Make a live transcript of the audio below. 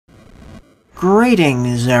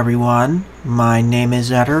Greetings everyone, my name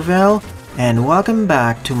is Catherdal, and welcome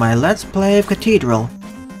back to my Let's Play of Cathedral.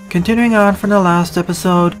 Continuing on from the last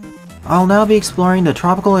episode, I'll now be exploring the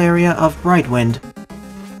tropical area of Brightwind.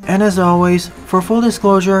 And as always, for full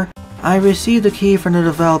disclosure, I received the key from the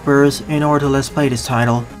developers in order to Let's Play this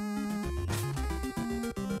title.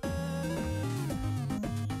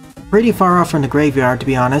 Pretty far off from the graveyard, to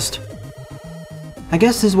be honest. I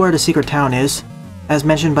guess this is where the secret town is, as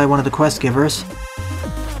mentioned by one of the quest givers.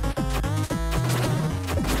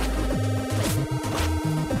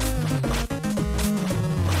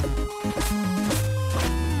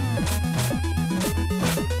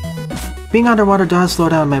 Being underwater does slow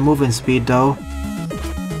down my movement speed though.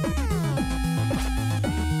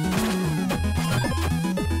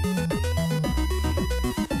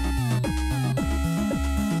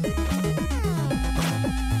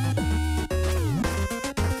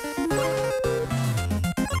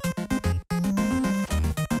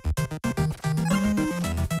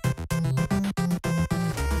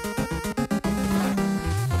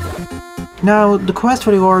 Now, the quest for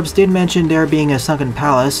the orbs did mention there being a sunken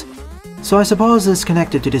palace, so I suppose it's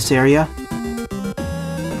connected to this area.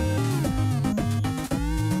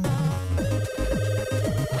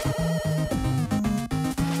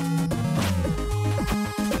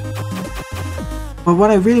 But what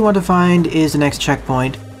I really want to find is the next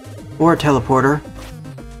checkpoint, or a teleporter.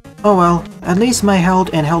 Oh well, at least my health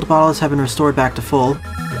and health bottles have been restored back to full.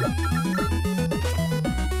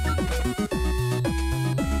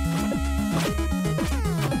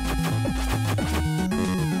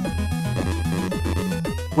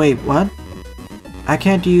 Wait, what? I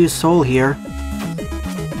can't use soul here.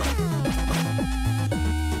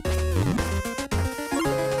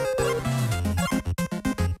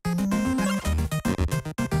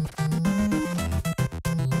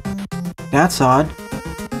 That's odd.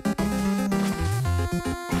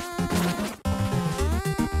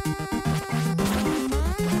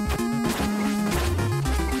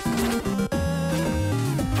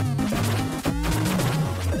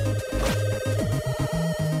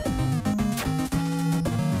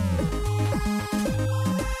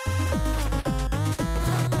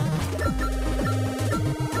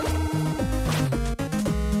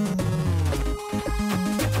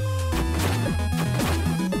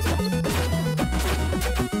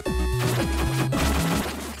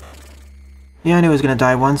 Yeah, I knew I was gonna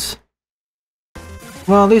die once.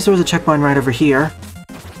 Well, at least there was a checkpoint right over here.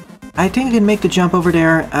 I think I can make the jump over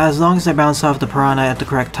there as long as I bounce off the piranha at the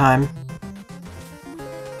correct time.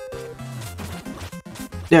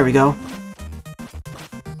 There we go.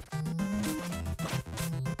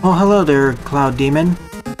 Oh, hello there, Cloud Demon.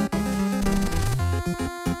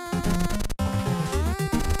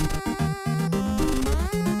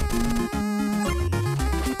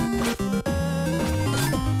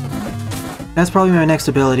 That's probably my next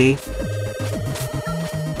ability.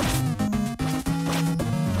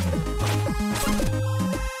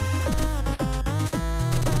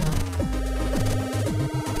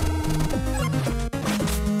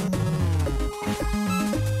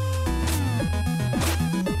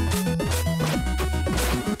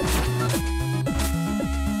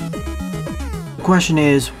 The question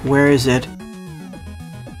is, where is it?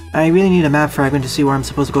 I really need a map fragment to see where I'm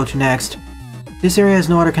supposed to go to next. This area has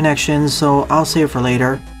no other connections, so I'll save for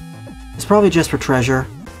later. It's probably just for treasure.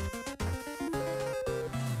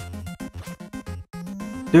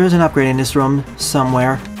 There is an upgrade in this room,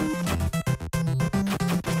 somewhere.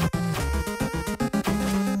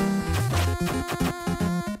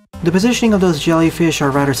 The positioning of those jellyfish are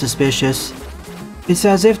rather suspicious. It's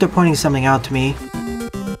as if they're pointing something out to me.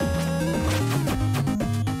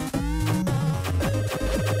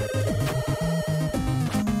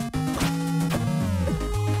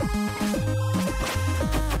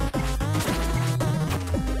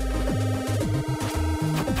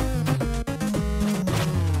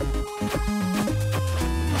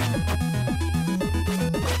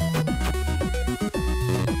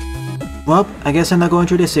 Well, I guess I'm not going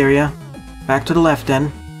through this area. Back to the left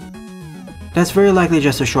then. That's very likely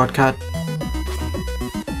just a shortcut.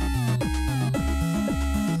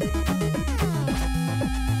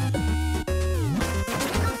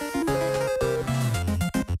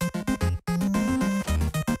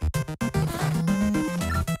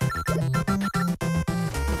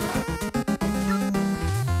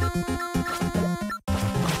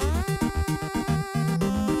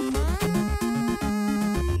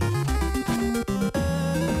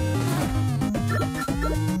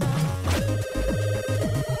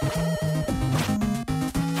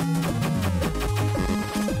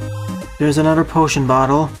 There's another potion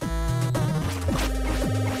bottle.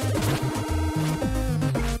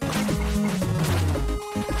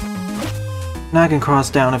 Now I can cross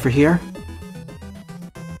down over here.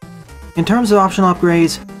 In terms of optional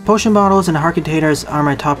upgrades, potion bottles and heart containers are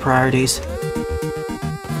my top priorities.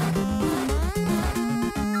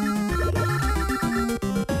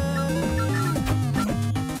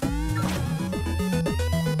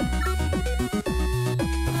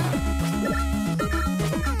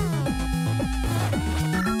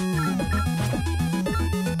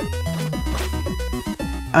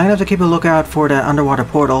 I'm gonna have to keep a lookout for that underwater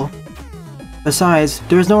portal. Besides,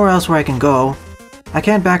 there's nowhere else where I can go. I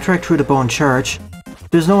can't backtrack through the Bone Church.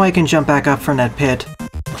 There's no way I can jump back up from that pit.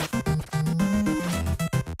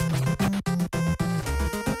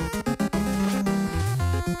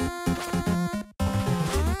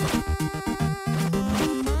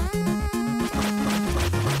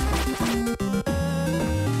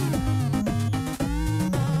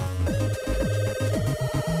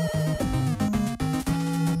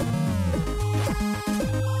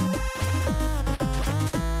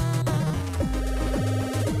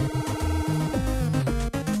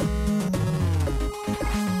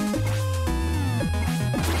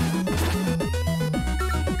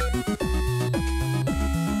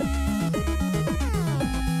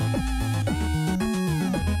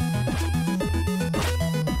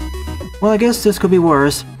 Well, I guess this could be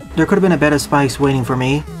worse. There could have been a bed of spikes waiting for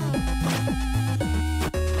me.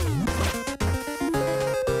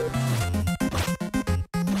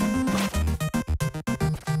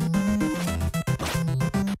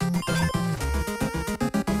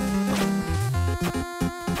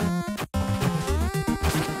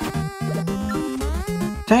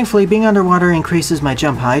 Thankfully, being underwater increases my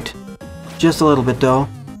jump height. Just a little bit though.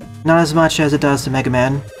 Not as much as it does to Mega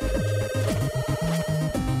Man.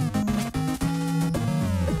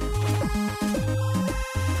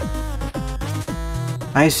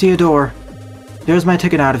 I see a door. There's my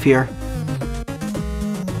ticket out of here.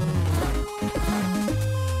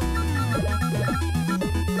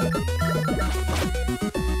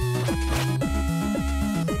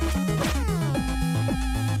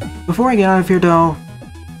 Before I get out of here though,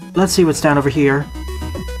 let's see what's down over here.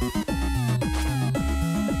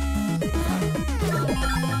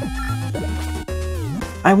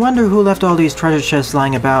 I wonder who left all these treasure chests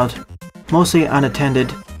lying about, mostly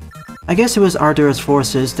unattended. I guess it was Ardura's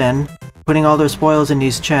forces, then, putting all their spoils in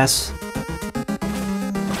these chests.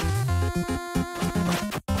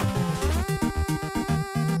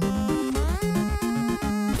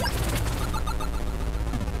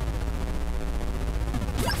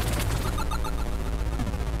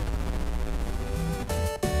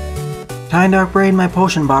 Time to upgrade my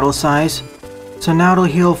potion bottle size, so now it'll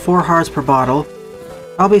heal 4 hearts per bottle.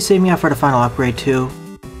 I'll be saving up for the final upgrade too.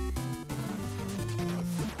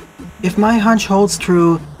 If my hunch holds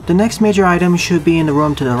true, the next major item should be in the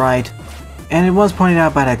room to the right, and it was pointed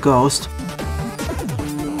out by that ghost.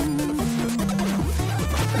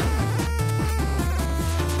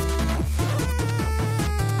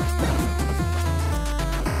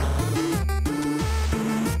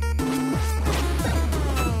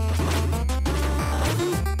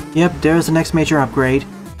 Yep, there's the next major upgrade.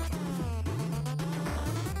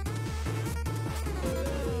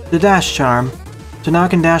 The dash charm. So now I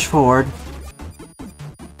can dash forward.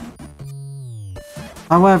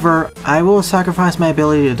 However, I will sacrifice my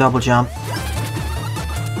ability to double jump.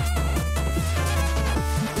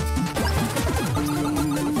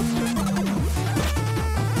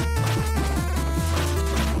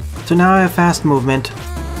 So now I have fast movement.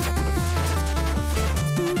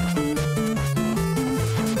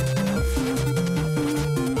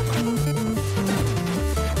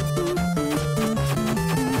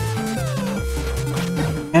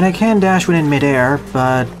 And I can dash when in midair,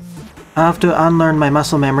 but I'll have to unlearn my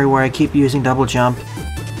muscle memory where I keep using double jump.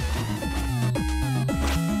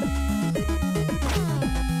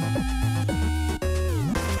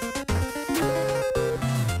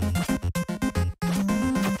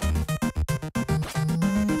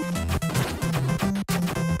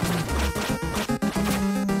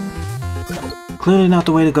 Clearly not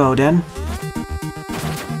the way to go then.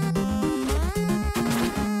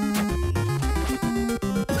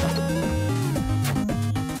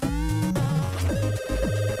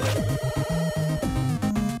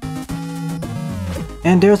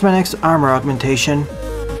 And there's my next armor augmentation.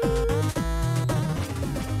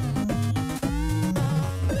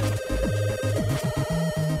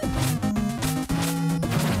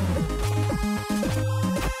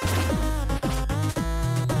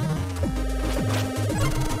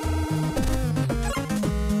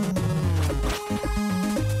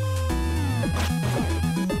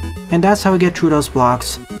 And that's how we get through those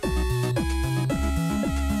blocks.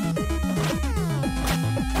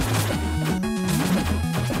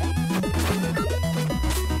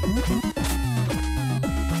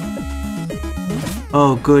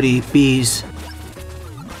 Oh goody, bees.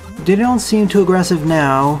 They don't seem too aggressive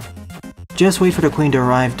now. Just wait for the queen to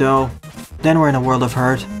arrive though. Then we're in a world of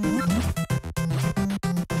hurt.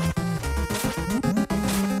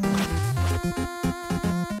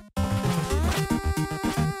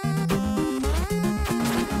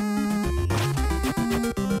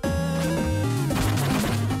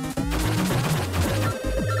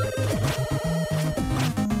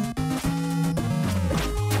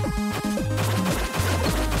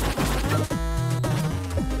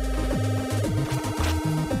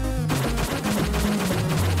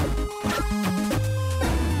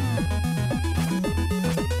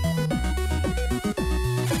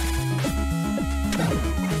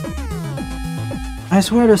 I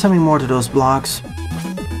swear there's something more to those blocks.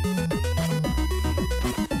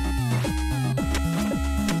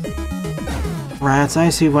 Rats, I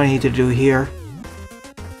see what I need to do here.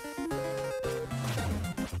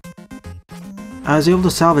 I was able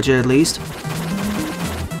to salvage it at least.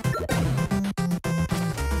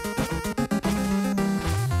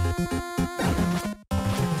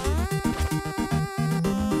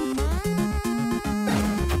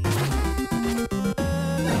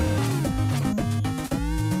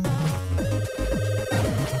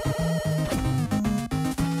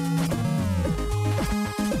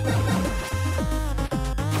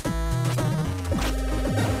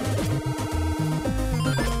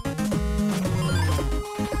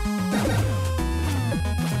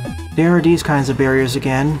 There are these kinds of barriers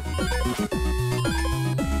again.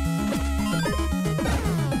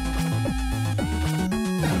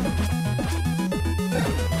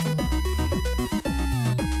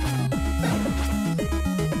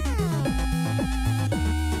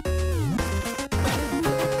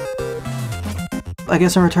 I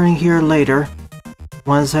guess I'm returning here later,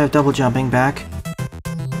 once I have double jumping back.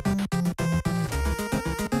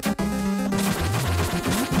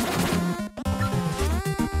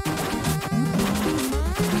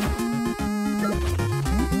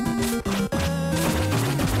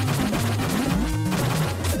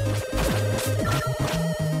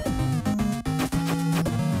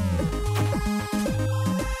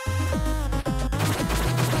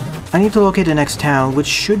 I need to locate the next town, which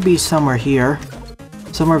should be somewhere here.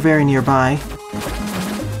 Somewhere very nearby.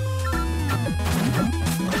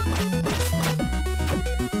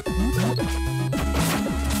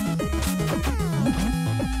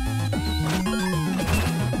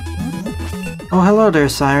 Oh, hello there,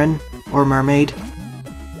 Siren. Or Mermaid.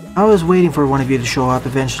 I was waiting for one of you to show up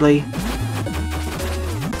eventually.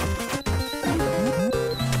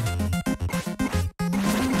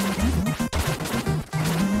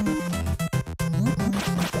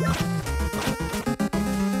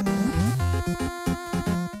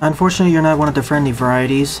 Unfortunately, you're not one of the friendly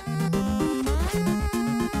varieties.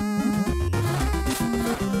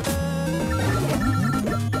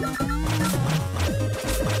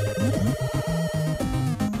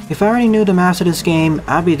 If I already knew the maps of this game,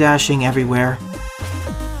 I'd be dashing everywhere.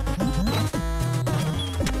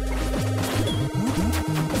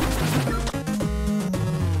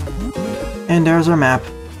 And there's our map.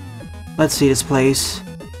 Let's see this place.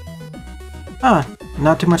 Ah,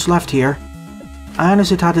 not too much left here. I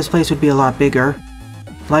honestly thought this place would be a lot bigger.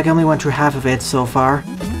 Like I only went through half of it so far.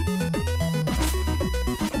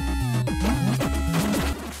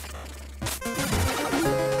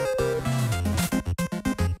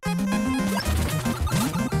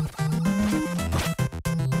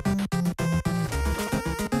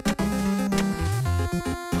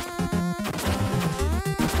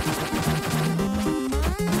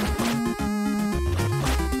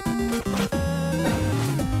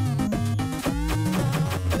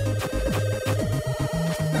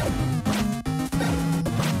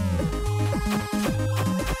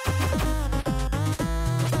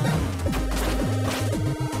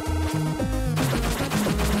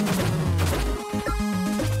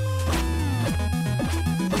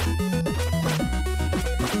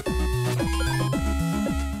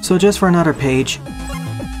 So just for another page.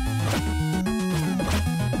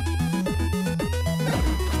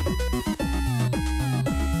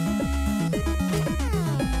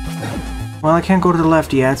 Well, I can't go to the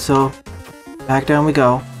left yet, so back down we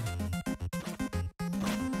go.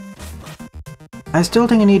 I still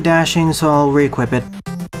think I need dashing, so I'll re-equip it.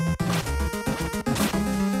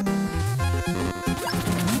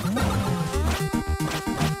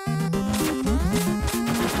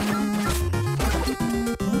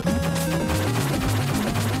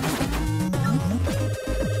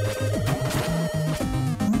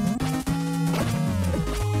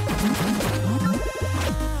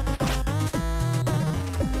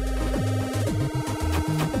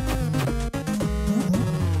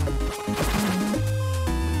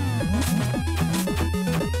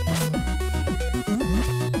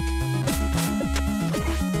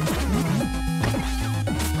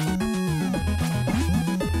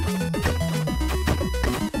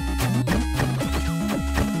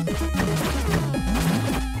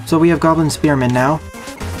 So we have Goblin Spearmen now.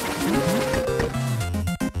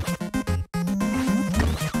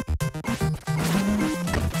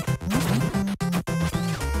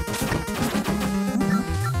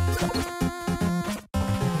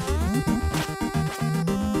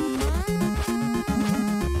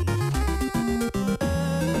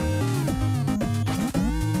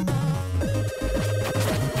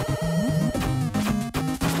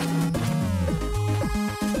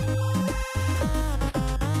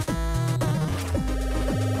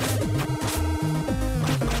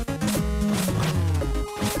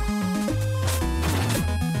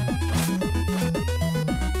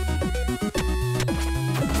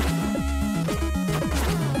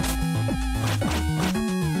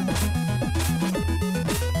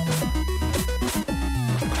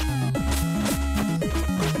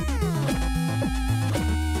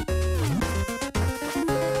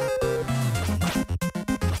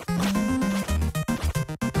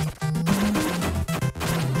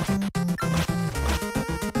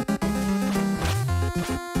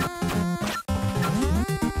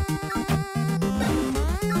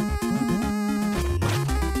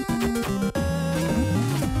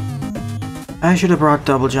 I should have brought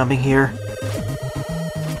double jumping here.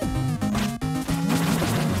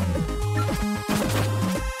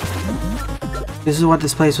 This is what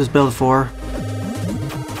this place was built for.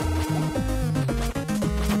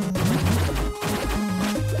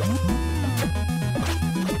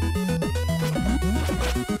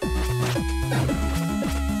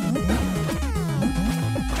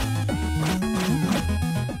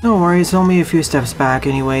 Don't worry, it's only a few steps back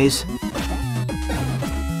anyways.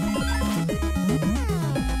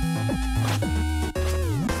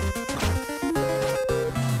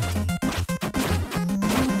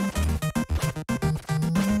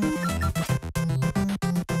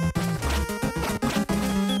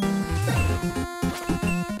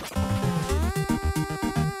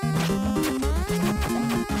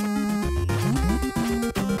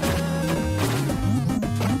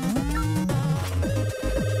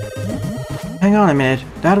 Hang on a minute,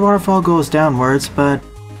 that waterfall goes downwards, but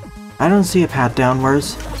I don't see a path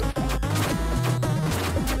downwards.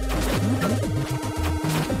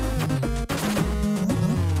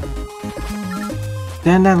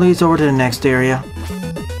 Then that leads over to the next area.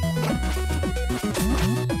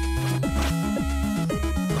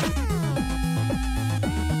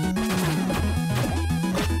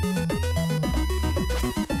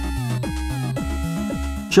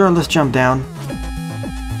 Sure, let's jump down.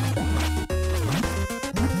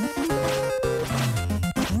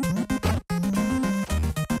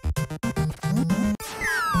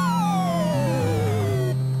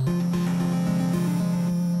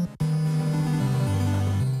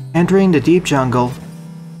 Entering the deep jungle.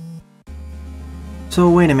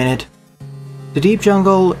 So wait a minute. The deep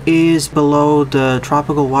jungle is below the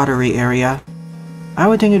tropical watery area. I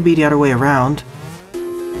would think it'd be the other way around.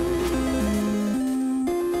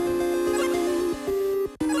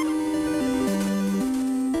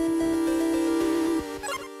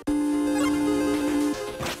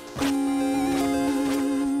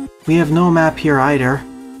 We have no map here either.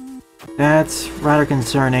 That's rather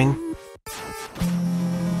concerning.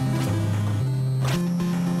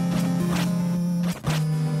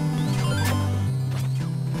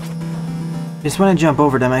 Just want to jump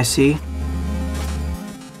over them, I see.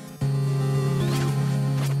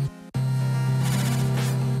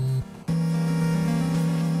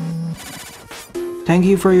 Thank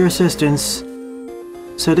you for your assistance.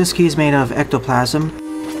 So this key is made of ectoplasm.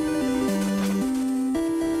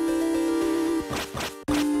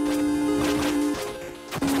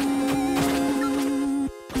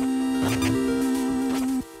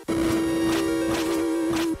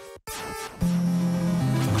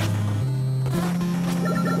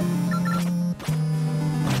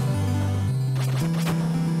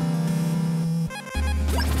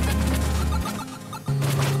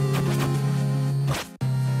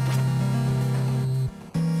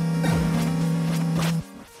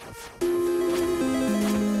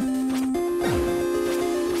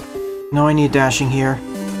 No, I need dashing here.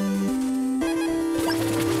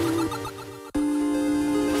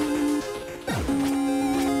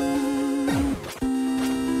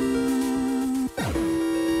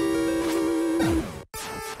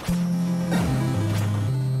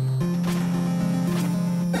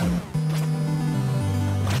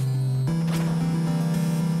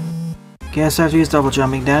 Guess I have to use double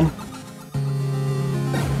jumping then.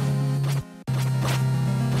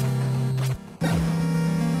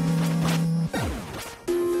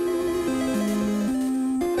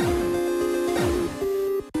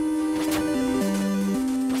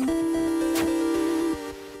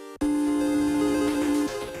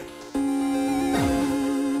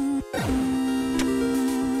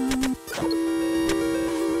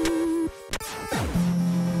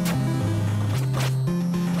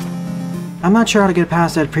 I'm not sure how to get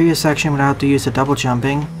past that previous section without the use of double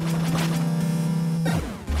jumping.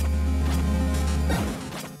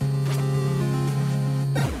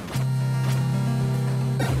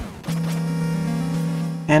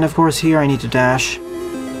 And of course here I need to dash.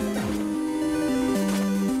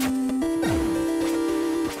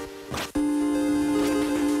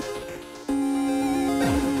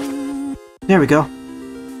 There we go.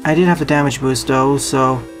 I did have the damage boost though,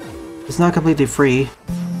 so it's not completely free.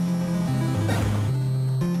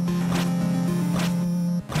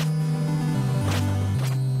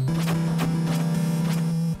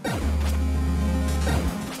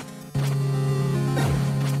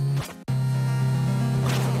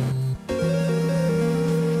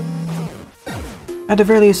 At the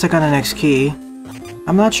very least I got an X key.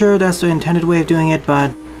 I'm not sure that's the intended way of doing it,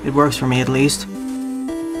 but it works for me at least.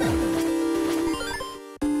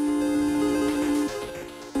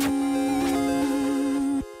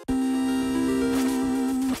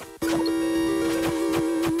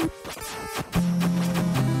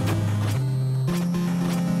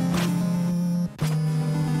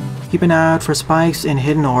 Keep an eye out for spikes and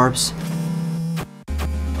hidden orbs.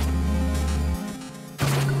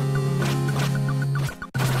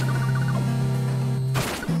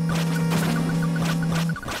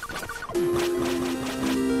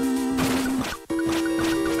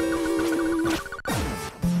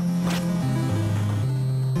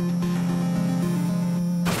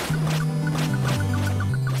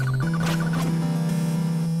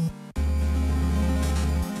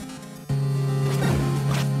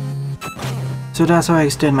 So that's how I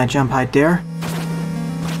extend my jump height there.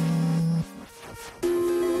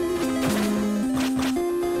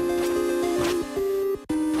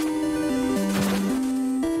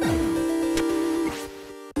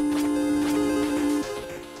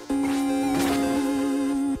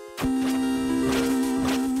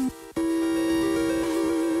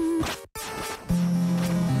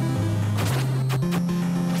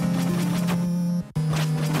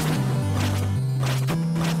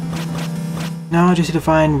 Now I just need to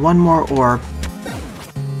find one more orb.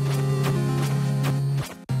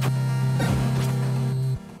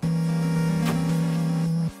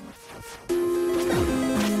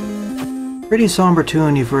 Pretty somber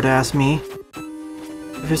tune if you were to ask me.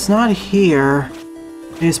 If it's not here,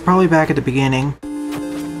 it's probably back at the beginning.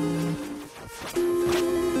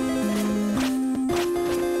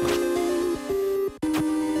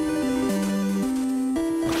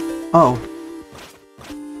 Oh.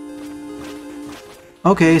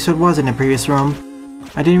 Okay, so it was in the previous room.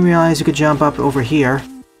 I didn't realize you could jump up over here.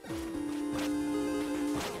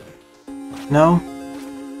 No?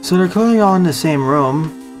 So they're clearly all in the same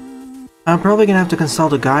room. I'm probably gonna have to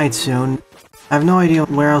consult a guide soon. I have no idea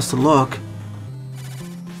where else to look.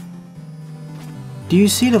 Do you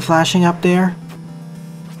see the flashing up there?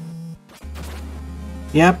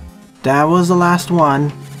 Yep, that was the last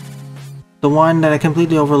one. The one that I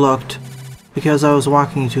completely overlooked because I was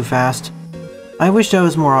walking too fast. I wish that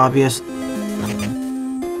was more obvious.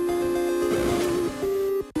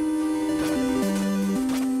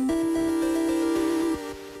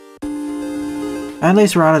 At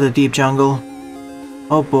least we're out of the deep jungle.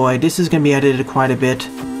 Oh boy, this is gonna be edited quite a bit.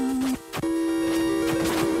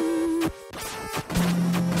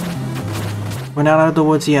 We're not out of the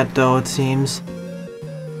woods yet though, it seems.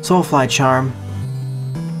 Soulfly charm.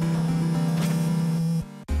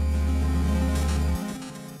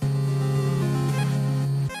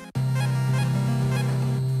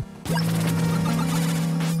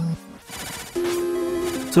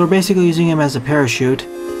 So we're basically using him as a parachute.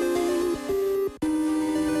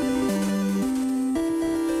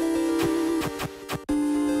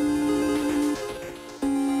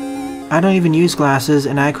 I don't even use glasses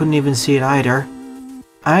and I couldn't even see it either.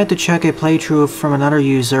 I had to check a playthrough from another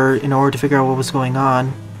user in order to figure out what was going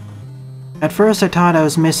on. At first I thought I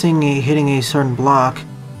was hitting a certain block.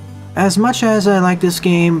 As much as I like this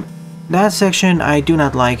game, that section I do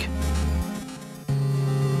not like.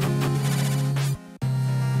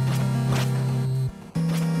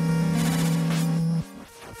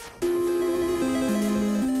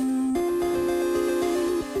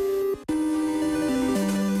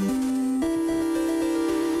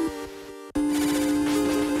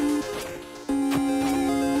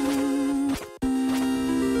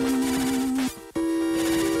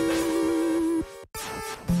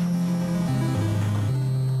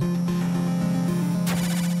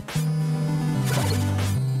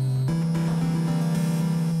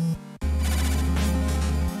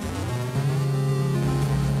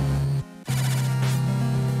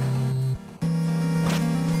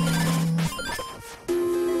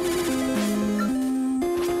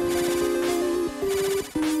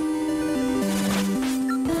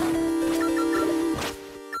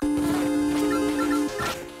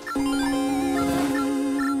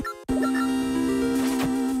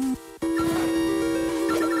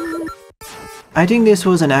 I think this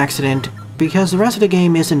was an accident, because the rest of the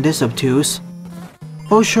game isn't this obtuse.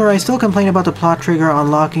 Oh sure, I still complain about the plot trigger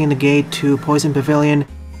unlocking the gate to Poison Pavilion,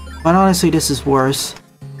 but honestly this is worse.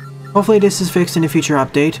 Hopefully this is fixed in a future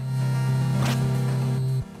update.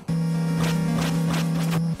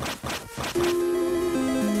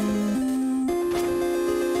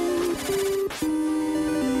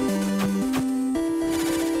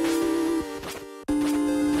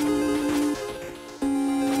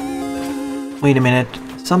 Wait a minute,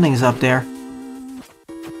 something's up there.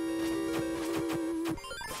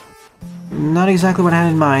 Not exactly what I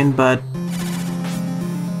had in mind, but...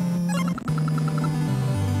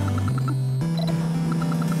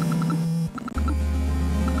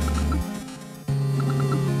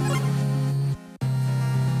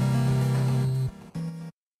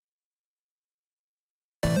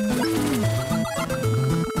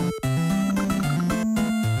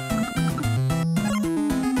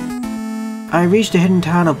 I reached the hidden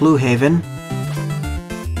town of Brighthaven.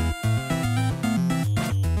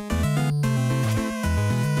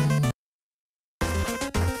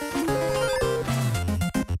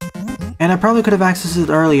 And I probably could have accessed it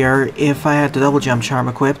earlier if I had the double jump charm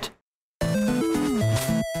equipped.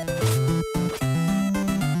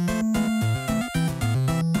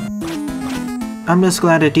 I'm just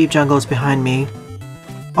glad the deep jungle is behind me.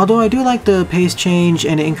 Although I do like the pace change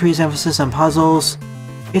and the increased emphasis on puzzles,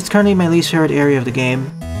 it's currently my least favorite area of the game.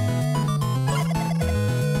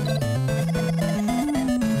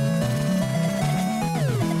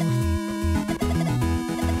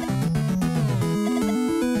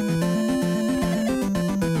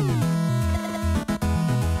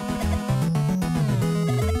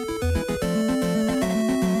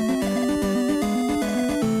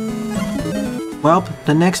 Well,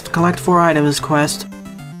 the next collect 4 items quest.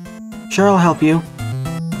 Sure, I'll help you.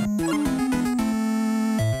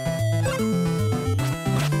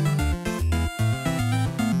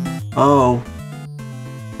 Oh.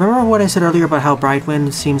 Remember what I said earlier about how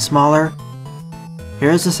Brightwind seems smaller?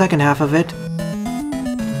 Here's the second half of it.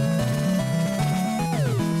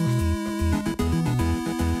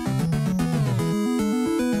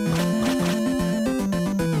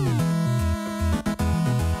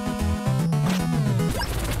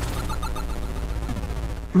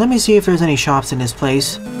 Let me see if there's any shops in this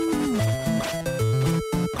place.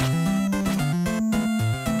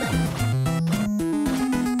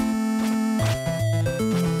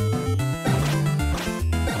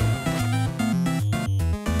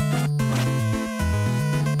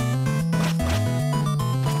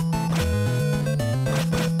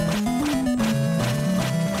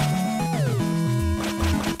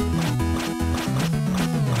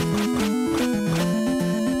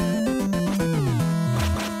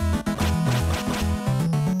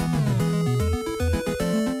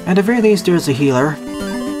 At the very least, there's a healer.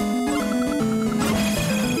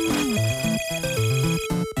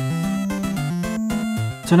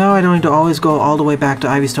 So now I don't need to always go all the way back to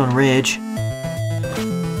Ivystone Ridge.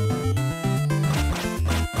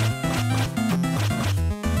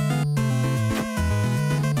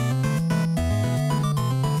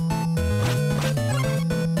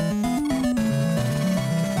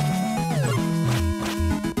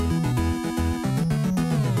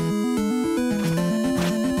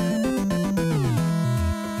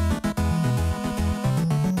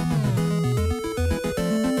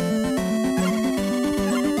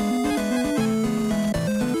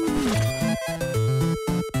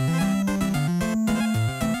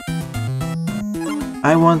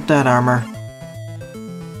 I want that armor.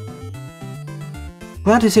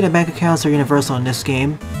 Glad to see that bank accounts are universal in this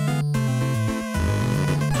game.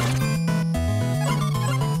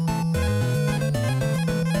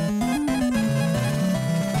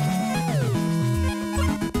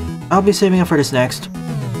 I'll be saving up for this next.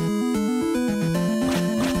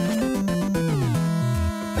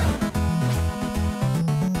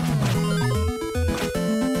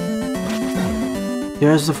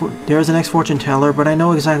 There's the next fortune teller, but I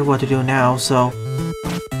know exactly what to do now, so...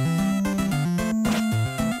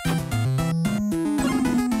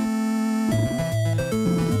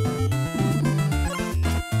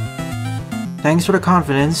 Thanks for the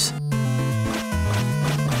confidence.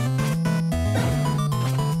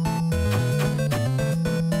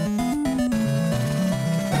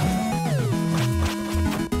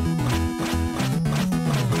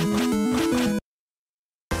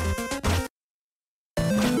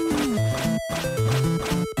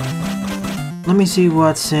 Let me see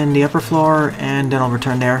what's in the upper floor, and then I'll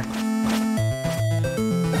return there.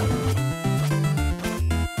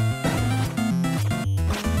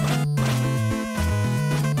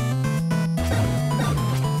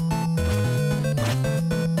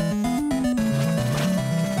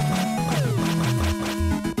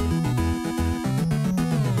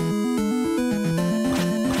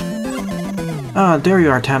 Ah, there you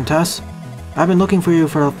are, Tamtas. I've been looking for you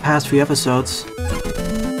for the past few episodes.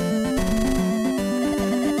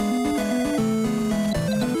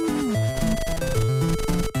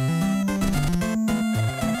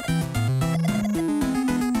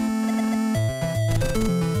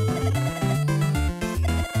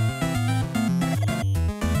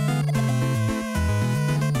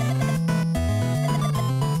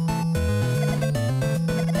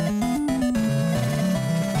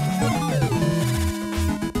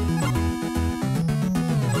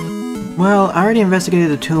 Well, I already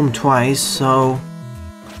investigated the tomb twice, so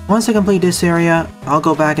once I complete this area, I'll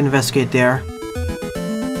go back and investigate there.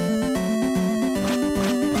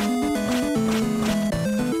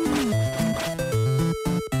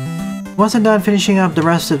 Once I'm done finishing up the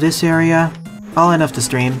rest of this area, I'll end off the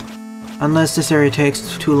stream, unless this area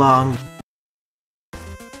takes too long.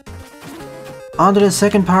 On to the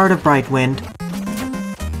second part of Brightwind.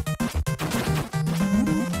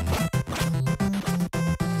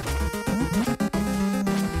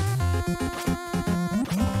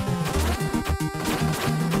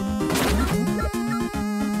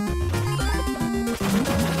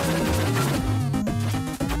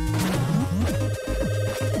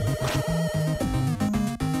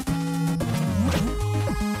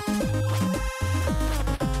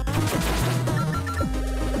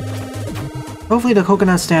 Hopefully the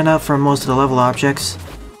coconuts stand out from most of the level objects,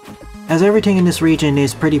 as everything in this region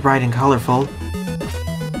is pretty bright and colorful.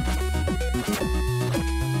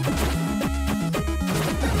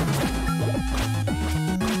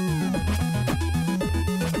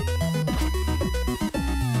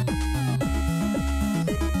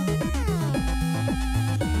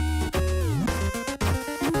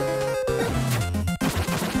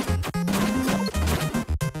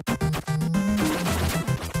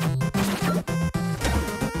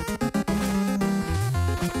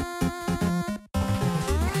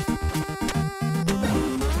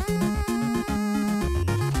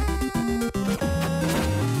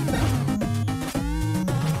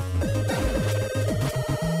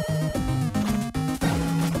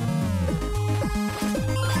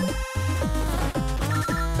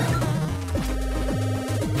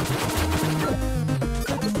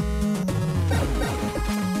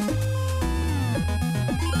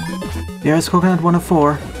 There's Coconut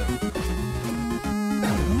 104.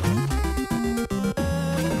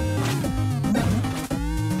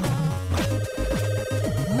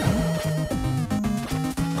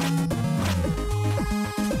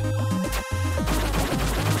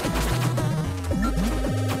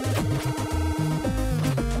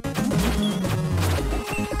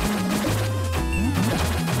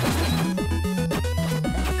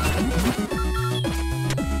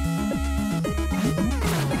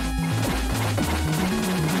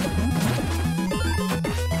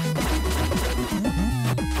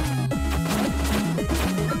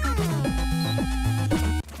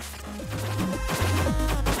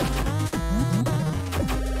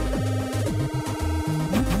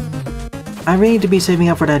 I really need to be saving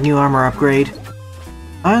up for that new armor upgrade.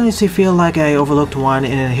 I honestly feel like I overlooked one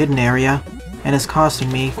in a hidden area, and it's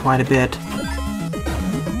costing me quite a bit.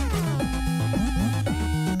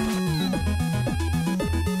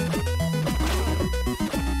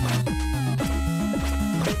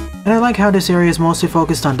 And I like how this area is mostly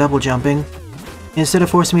focused on double jumping, instead of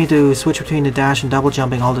forcing me to switch between the dash and double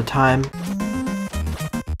jumping all the time.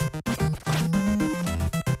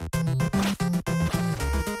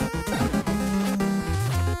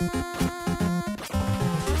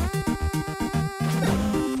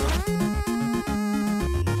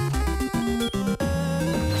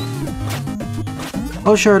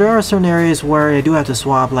 Oh sure, there are certain areas where I do have to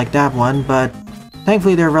swap, like that one, but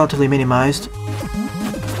thankfully they're relatively minimized.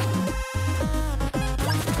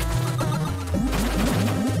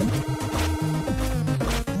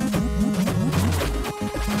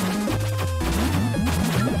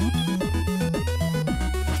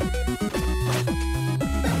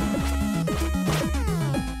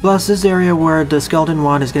 Plus, this area where the skeleton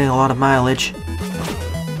one is getting a lot of mileage.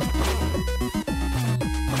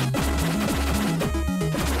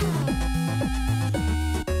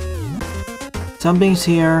 Something's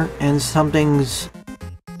here, and something's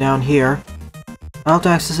down here. I'll have to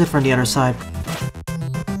access it from the other side.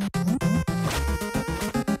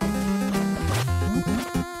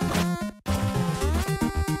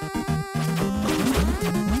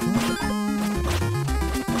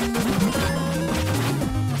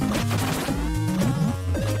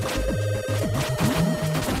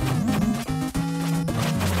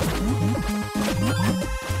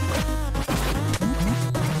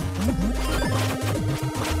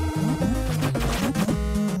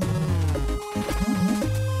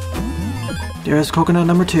 There's coconut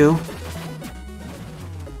number 2.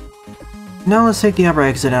 Now let's take the upper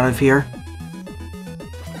exit out of here.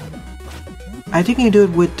 I think I can do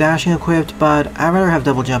it with dashing equipped, but I'd rather have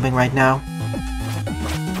double jumping right now.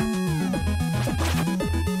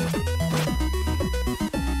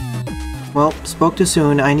 Well, spoke too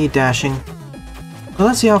soon, I need dashing. But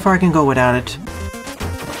let's see how far I can go without it.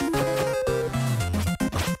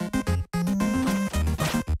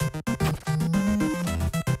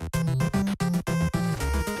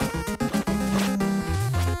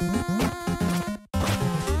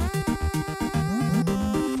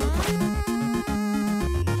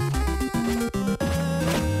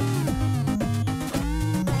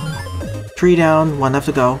 Three down, 1 left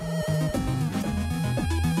to go.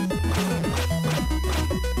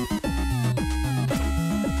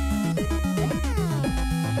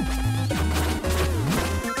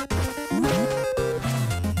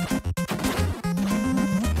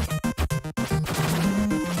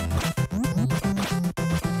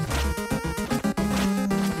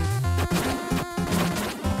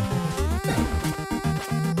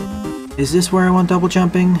 Is this where I want double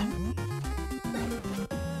jumping?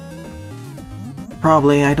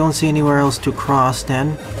 Probably, I don't see anywhere else to cross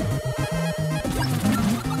then.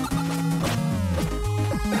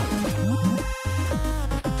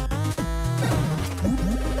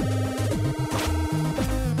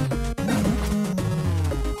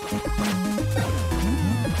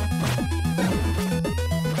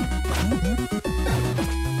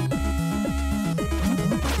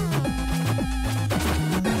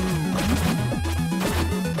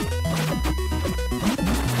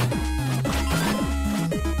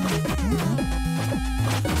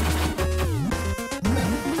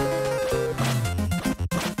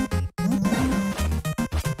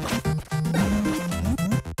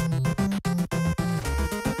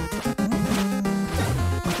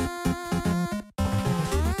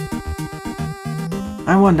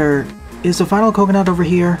 I wonder, is the final coconut over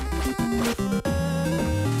here?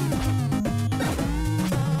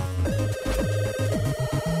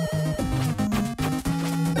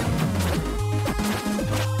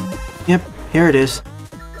 Yep, here it is.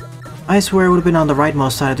 I swear it would have been on the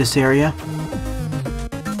rightmost side of this area.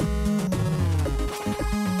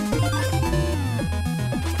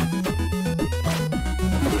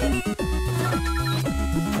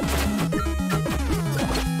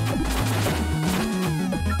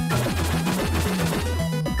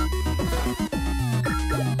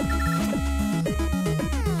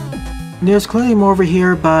 There's clearly more over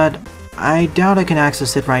here, but I doubt I can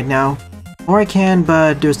access it right now. Or I can,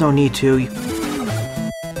 but there's no need to.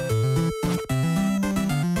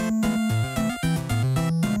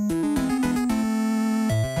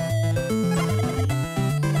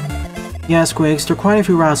 Yeah, Squigs, there are quite a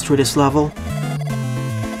few routes through this level.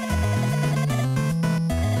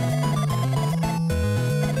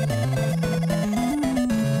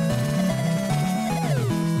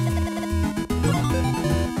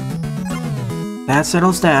 That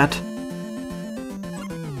settles that.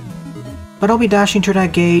 But I'll be dashing through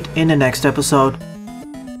that gate in the next episode.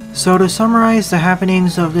 So to summarize the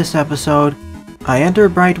happenings of this episode, I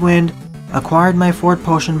entered Brightwind, acquired my 4th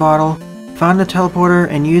potion bottle, found the teleporter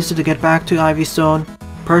and used it to get back to Ivystone,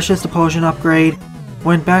 purchased the potion upgrade,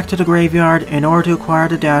 went back to the graveyard in order to acquire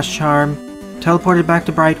the dash charm, teleported back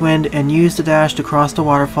to Brightwind and used the dash to cross the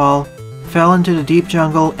waterfall, fell into the deep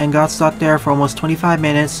jungle and got stuck there for almost 25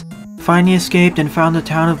 minutes, finally escaped and found the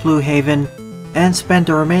town of Brighthaven, and spent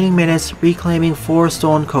the remaining minutes reclaiming 4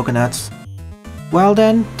 stone coconuts. Well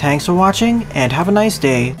then, thanks for watching and have a nice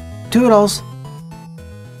day. Toodles!